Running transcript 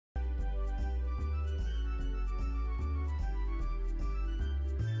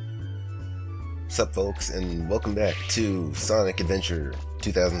Sup folks, and welcome back to Sonic Adventure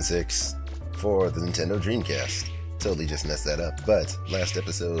 2006 for the Nintendo Dreamcast. Totally just messed that up, but last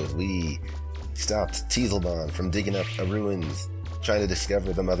episode we stopped Teaselbon from digging up a ruins, trying to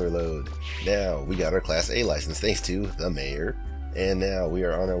discover the Mother Lode. Now we got our Class A license thanks to the mayor, and now we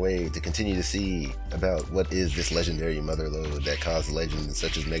are on our way to continue to see about what is this legendary Mother Lode that caused legends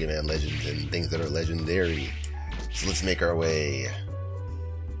such as Megaman legends and things that are legendary. So let's make our way.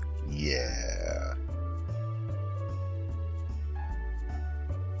 Yeah.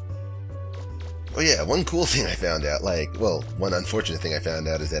 Oh yeah, one cool thing I found out, one unfortunate thing I found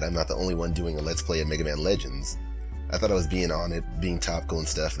out is that I'm not the only one doing a Let's Play of Mega Man Legends. I thought I was being on it, being topical and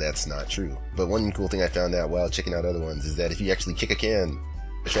stuff. That's not true. But one cool thing I found out while checking out other ones is that if you actually kick a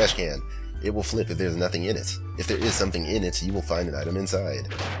trash can, it will flip if there's nothing in it. If there is something in it, you will find an item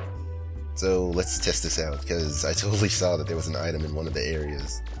inside. So let's test this out, because I totally saw that there was an item in one of the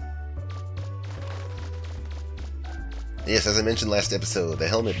areas. Yes, as I mentioned last episode, the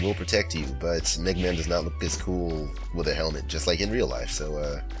helmet will protect you, but Mega Man does not look as cool with a helmet, just like in real life,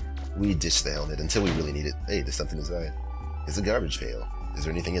 so we ditched the helmet until we really need it. Hey, there's something inside. It's a garbage pail. Is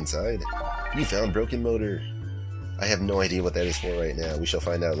there anything inside? You found broken motor. I have no idea what that is for right now. We shall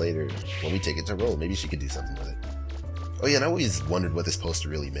find out later when we take it to Roll. Maybe she could do something with it. Oh yeah, and I always wondered what this poster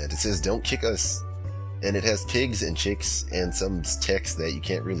really meant. It says, "Don't kick us," and it has pigs and chicks and some text that you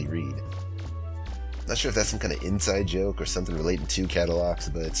can't really read. Not sure if that's some kind of inside joke or something related to catalogs,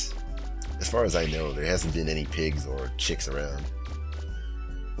 but as far as I know, there hasn't been any pigs or chicks around.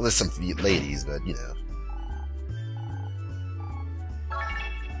 Well, there's some ladies, but you know.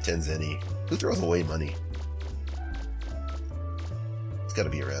 10 zenny. Who throws away money? It's gotta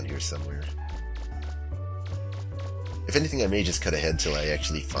be around here somewhere. If anything, I may just cut ahead till I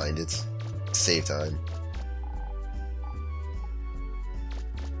actually find it, to save time.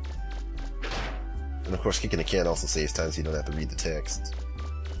 And of course, kicking a can also saves time so you don't have to read the text.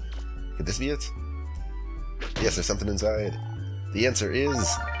 Could this be it? Yes, there's something inside. The answer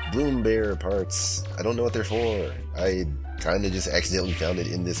is Bloom Bear parts. I don't know what they're for. I kinda just accidentally found it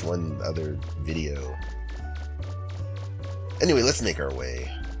in this one other video. Anyway, let's make our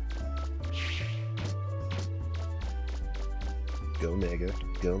way. Go Mega,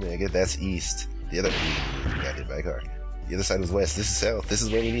 go Mega. That's east. The other... got hit by a car. The other side was west. This is south. This is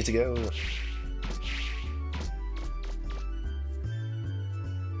where we need to go.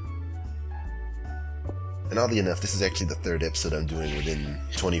 And oddly enough, this is actually the third episode I'm doing within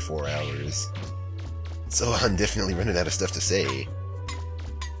 24 hours. So I'm definitely running out of stuff to say.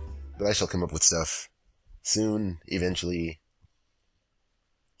 But I shall come up with stuff soon, eventually.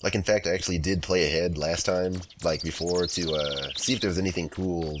 Like, in fact, I actually did play ahead last time, like before, to see if there was anything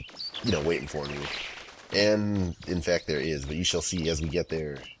cool, you know, waiting for me. And, in fact, there is, but you shall see as we get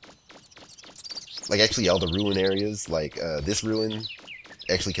there. Like, actually, all the ruin areas, like, this ruin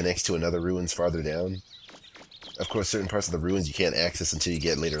actually connects to another ruins farther down. Of course, certain parts of the ruins you can't access until you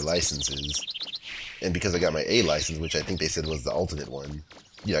get later licenses. And because I got my A license, which I think they said was the alternate one,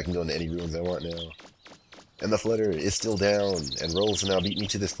 yeah, I can go into any ruins I want now. And the Flutter is still down, and Roll will now beat me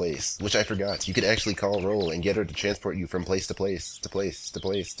to this place, which I forgot. You could actually call Roll and get her to transport you from place to place, to place, to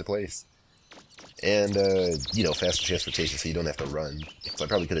place, to place. And, you know, faster transportation so you don't have to run. So I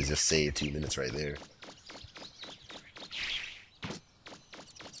probably could have just saved 2 minutes right there.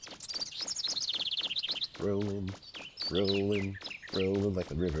 Rolling, rolling, rolling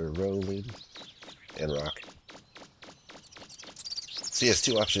like a river rolling. And rock. So yes,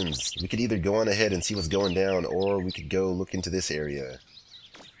 two options. We could either go on ahead and see what's going down, or we could go look into this area.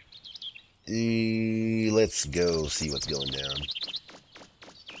 Let's go see what's going down.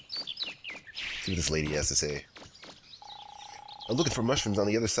 See what this lady has to say. I'm looking for mushrooms on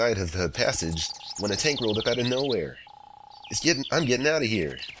the other side of the passage when a tank rolled up out of nowhere. I'm getting out of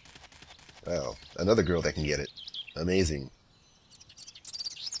here. Wow, another girl that can get it. Amazing.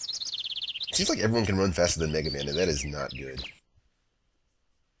 Seems like everyone can run faster than Mega Man, and that is not good.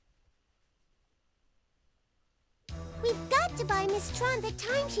 We've got to buy Miss Tron the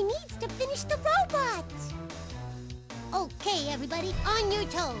time she needs to finish the robot! Okay, everybody, on your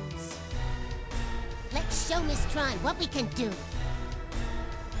toes. Let's show Miss Tron what we can do.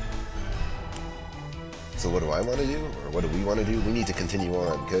 So what do I want to do? Or what do we want to do? We need to continue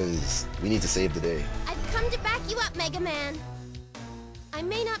on, because we need to save the day. I've come to back you up, Mega Man. I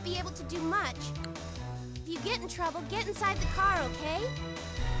may not be able to do much. If you get in trouble, get inside the car, okay?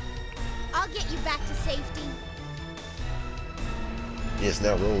 I'll get you back to safety. Yes,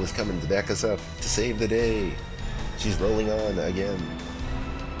 now Roll is coming to back us up to save the day. She's rolling on again.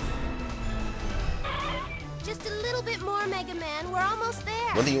 Just a little little bit more, Megaman. We're almost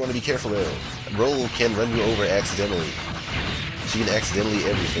there. One thing you want to be careful of. Roll can run you over accidentally. She can accidentally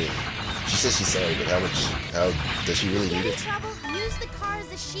everything. She says she's sorry, but how does she really need it? Trouble? Use the car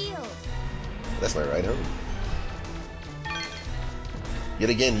as a shield. That's my ride home. Yet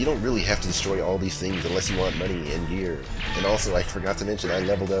again, you don't really have to destroy all these things unless you want money and gear. And also, I forgot to mention, I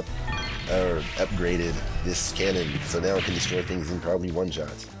leveled up, or upgraded this cannon, so now it can destroy things in probably one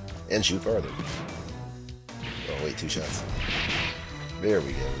shot. And shoot farther. Oh wait, 2 shots. There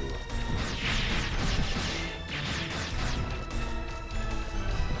we go.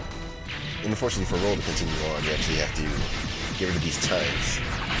 And unfortunately for Roll to continue on, you actually have to get rid of these times.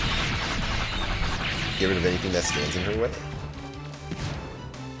 Get rid of anything that stands in her way.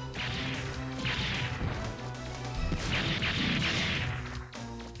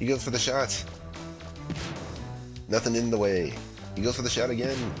 He goes for the shot. Nothing in the way. He goes for the shot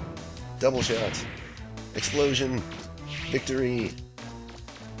again. Double shot. Explosion. Victory.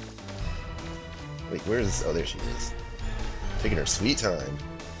 Wait, where is... Oh, there she is. Taking her sweet time.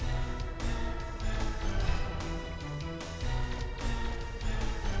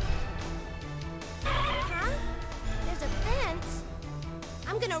 Huh? There's a fence?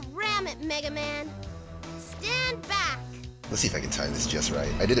 I'm gonna ram it, Megaman. Stand back. Let's see if I can time this just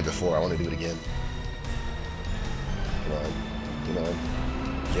right. I did it before. I want to do it again. Come on. Come on.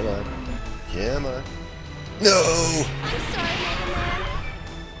 Come on. Come on. No! I'm sorry, Megaman.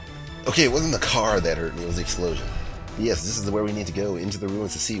 Okay, it wasn't the car that hurt me. It was the explosion. But yes, this is where we need to go. Into the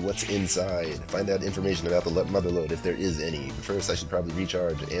ruins to see what's inside. Find out information about the mother lode, if there is any. But first, I should probably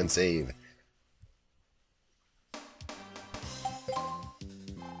recharge and save.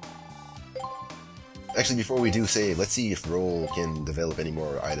 Actually, before we do save, let's see if Roll can develop any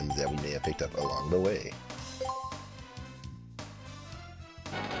more items that we may have picked up along the way.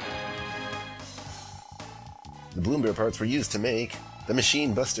 The Bloom Bear parts were used to make the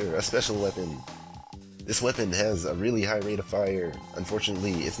Machine Buster, a special weapon. This weapon has a really high rate of fire.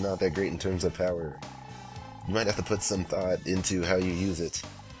 Unfortunately, it's not that great in terms of power. You might have to put some thought into how you use it.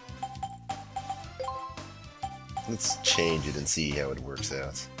 Let's change it and see how it works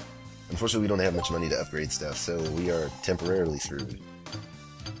out. Unfortunately, we don't have much money to upgrade stuff, so we are temporarily screwed.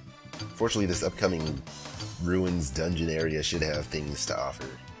 Fortunately, this upcoming Ruins dungeon area should have things to offer.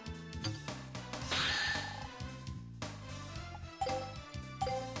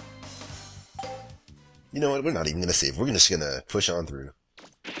 You know what, we're not even going to save. We're just going to push on through.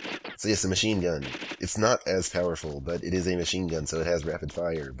 So yes, the machine gun. It's not as powerful, but it is a machine gun, so it has rapid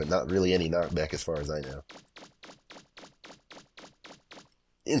fire, but not really any knockback as far as I know.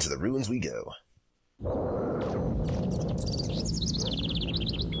 Into the ruins we go.